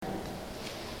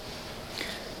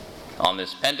On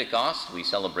this Pentecost, we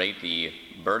celebrate the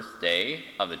birthday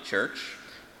of the church,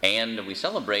 and we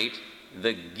celebrate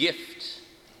the gift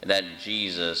that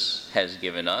Jesus has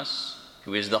given us,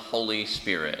 who is the Holy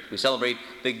Spirit. We celebrate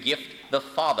the gift the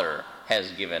Father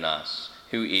has given us,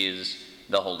 who is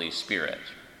the Holy Spirit.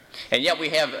 And yet we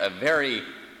have a very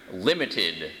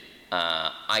limited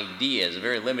ideas, a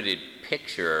very limited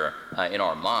picture in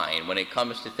our mind when it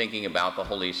comes to thinking about the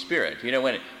Holy Spirit. You know,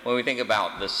 when we think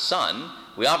about the Son,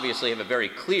 we obviously have a very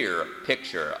clear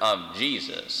picture of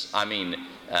Jesus. I mean,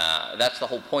 that's the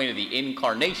whole point of the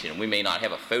incarnation. We may not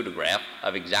have a photograph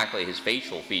of exactly his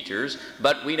facial features,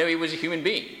 but we know he was a human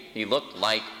being. He looked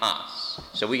like us.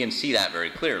 So we can see that very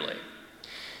clearly.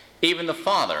 Even the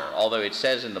Father, although it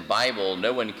says in the Bible,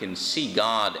 no one can see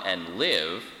God and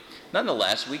live,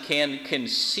 nonetheless, we can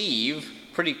conceive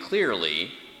pretty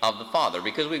clearly of the Father,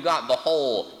 because we've got the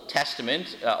whole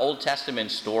Old Testament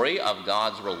story of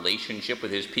God's relationship with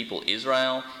his people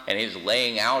Israel and his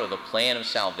laying out of the plan of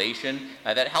salvation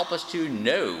that help us to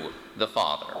know the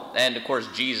Father. And of course,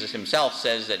 Jesus himself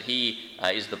says that he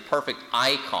is the perfect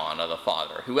icon of the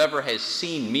Father. Whoever has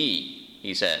seen me,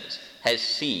 he says, has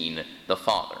seen the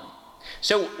Father.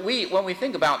 So when we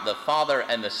think about the Father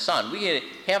and the Son, we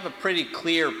have a pretty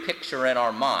clear picture in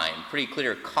our mind, pretty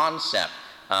clear concept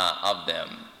of them.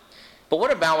 But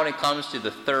what about when it comes to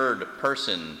the third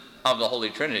person of the Holy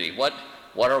Trinity? What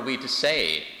are we to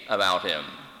say about him?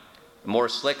 More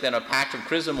slick than a patch of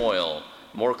chrism oil,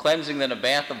 more cleansing than a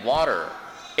bath of water.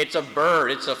 It's a bird,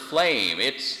 it's a flame,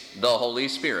 it's the Holy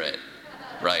Spirit,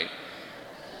 right?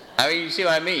 I mean, you see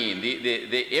what I mean?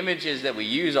 The images that we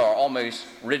use are almost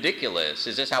ridiculous.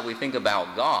 Is this how we think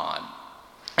about God?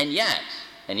 And yet,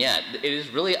 it is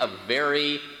really a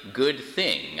very good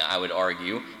thing, I would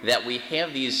argue, that we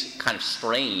have these kind of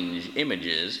strange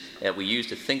images that we use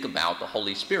to think about the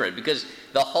Holy Spirit, because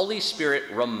the Holy Spirit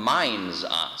reminds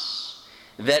us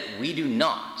that we do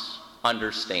not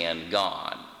understand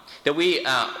God. That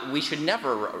we should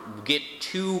never get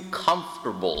too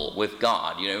comfortable with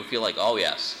God, feel like, oh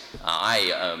yes,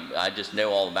 I just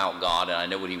know all about God and I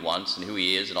know what he wants and who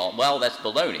he is and all. Well, that's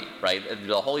baloney, right?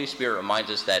 The Holy Spirit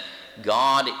reminds us that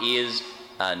God is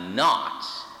not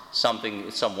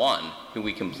someone who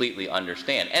we completely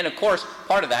understand. And of course,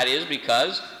 part of that is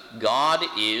because God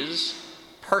is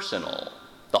personal.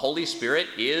 The Holy Spirit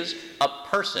is a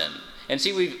person. And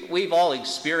see, we've all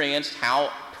experienced how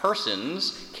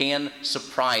persons can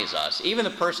surprise us. Even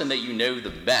the person that you know the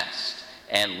best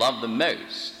and love the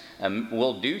most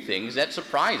will do things that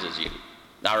surprises you.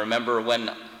 I remember when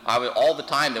all the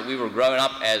time that we were growing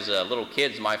up as little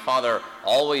kids, my father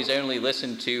always only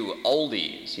listened to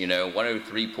oldies,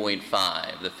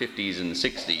 103.5, the 50s and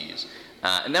 60s.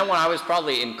 And then when I was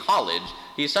probably in college,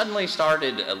 he suddenly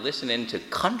started listening to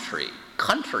country.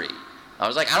 I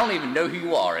was like, I don't even know who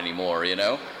you are anymore,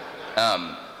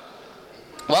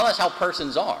 Well, that's how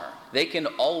persons are. They can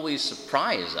always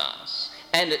surprise us.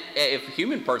 And if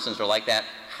human persons are like that,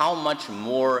 how much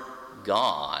more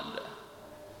God?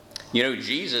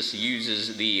 Jesus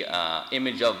uses the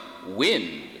image of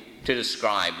wind to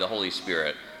describe the Holy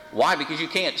Spirit. Why? Because you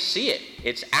can't see it.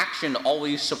 Its action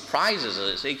always surprises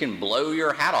us. It can blow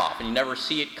your hat off and you never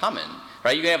see it coming.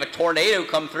 Right? You can have a tornado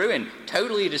come through and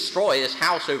totally destroy this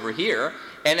house over here,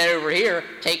 and then over here,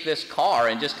 take this car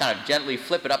and just kind of gently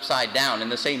flip it upside down in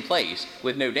the same place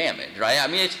with no damage, right? I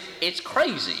mean, it's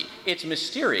crazy. It's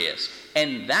mysterious.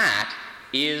 And that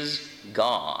is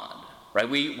God, right?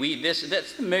 That's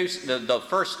the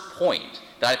first point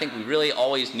that I think we really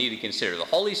always need to consider. The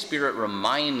Holy Spirit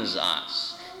reminds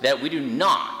us that we do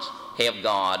not have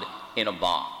God in a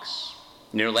box.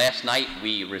 Last night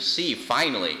we received,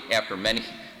 finally, after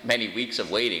many weeks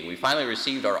of waiting, we finally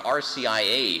received our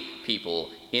RCIA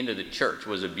people into the church. It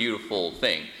was a beautiful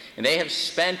thing. And they have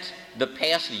spent the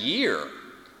past year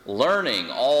learning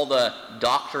all the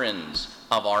doctrines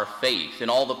of our faith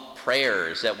and all the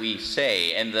prayers that we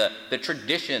say and the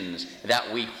traditions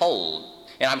that we hold.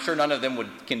 And I'm sure none of them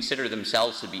would consider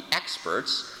themselves to be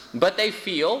experts, but they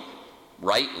feel,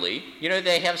 rightly,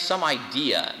 they have some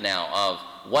idea now of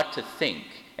what to think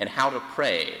and how to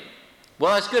pray.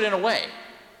 Well, that's good in a way.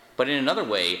 But in another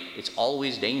way, it's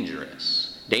always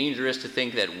dangerous. Dangerous to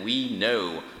think that we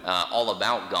know all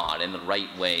about God and the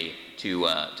right way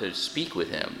to speak with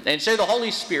him. And so the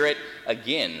Holy Spirit,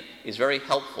 again, is very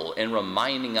helpful in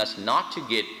reminding us not to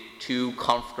get too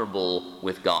comfortable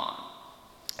with God.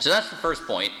 So that's the first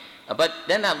point. But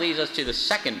then that leads us to the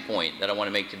second point that I want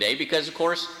to make today, because, of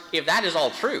course, if that is all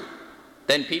true,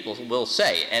 then people will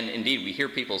say, and indeed we hear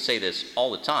people say this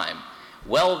all the time,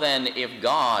 well then, if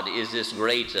God is this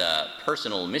great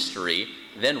personal mystery,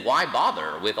 then why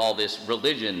bother with all this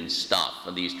religion stuff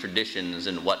and these traditions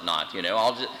and whatnot?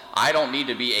 I don't need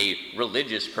to be a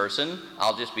religious person.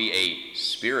 I'll just be a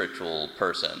spiritual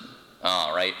person.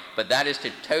 All right, but that is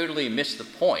to totally miss the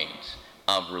point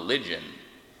of religion.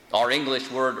 Our English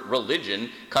word religion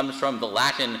comes from the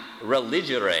Latin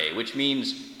religere, which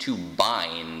means to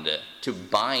bind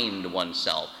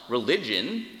oneself.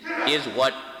 Religion is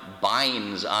what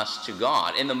binds us to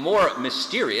God. And the more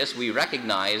mysterious we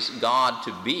recognize God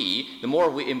to be, the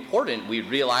more important we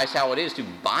realize how it is to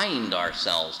bind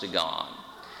ourselves to God.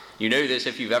 You know this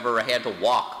if you've ever had to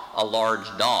walk a large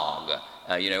dog.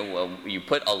 You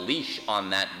put a leash on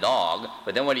that dog,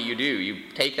 but then what do? You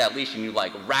take that leash and you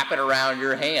wrap it around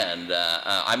your hand.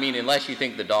 Unless you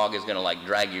think the dog is going to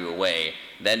drag you away,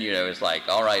 then it's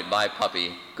all right, bye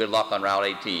puppy, good luck on Route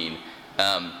 18.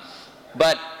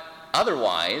 But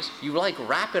otherwise, you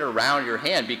wrap it around your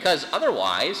hand, because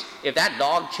otherwise, if that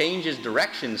dog changes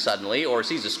direction suddenly or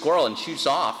sees a squirrel and shoots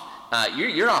off,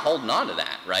 you're not holding on to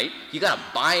that, right? You got to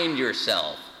bind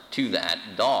yourself to that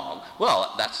dog.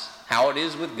 Well, that's how it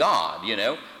is with God,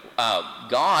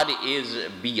 God is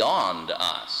beyond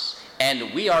us,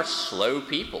 and we are slow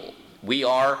people. We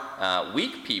are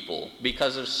weak people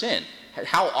because of sin.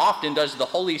 How often does the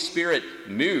Holy Spirit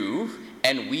move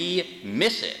and we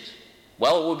miss it?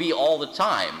 Well, it would be all the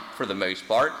time, for the most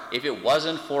part, if it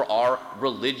wasn't for our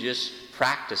religious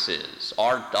practices,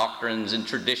 our doctrines and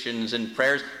traditions and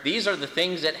prayers. These are the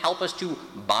things that help us to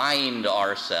bind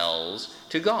ourselves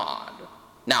to God.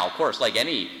 Now, of course, like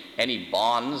any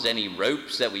bonds, any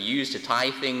ropes that we use to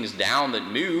tie things down that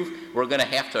move, we're going to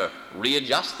have to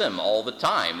readjust them all the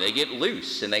time. They get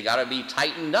loose and they got to be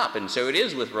tightened up, and so it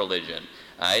is with religion.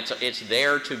 It's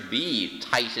there to be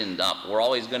tightened up. We're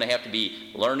always going to have to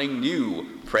be learning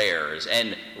new prayers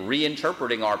and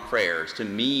reinterpreting our prayers to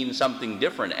mean something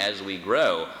different as we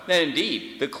grow. And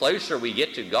indeed, the closer we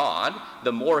get to God,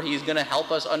 the more He's going to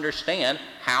help us understand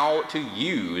how to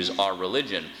use our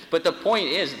religion. But the point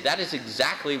is, that is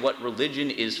exactly what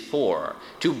religion is for,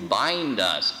 to bind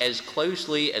us as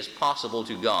closely as possible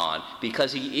to God,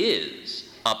 because He is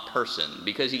a person,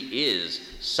 because He is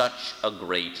such a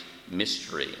great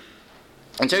mystery.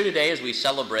 And so today, as we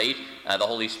celebrate the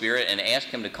Holy Spirit and ask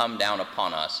Him to come down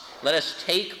upon us, let us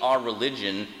take our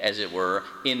religion, as it were,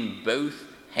 in both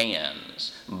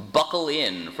hands. Buckle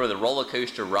in for the roller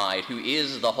coaster ride, who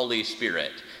is the Holy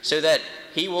Spirit, so that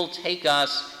He will take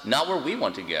us not where we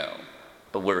want to go,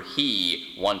 but where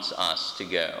He wants us to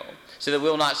go. So that we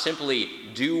will not simply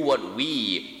do what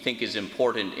we think is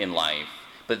important in life,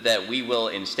 but that we will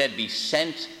instead be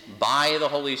sent by the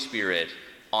Holy Spirit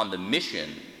on the mission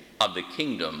of the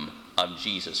kingdom of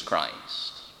Jesus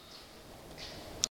Christ.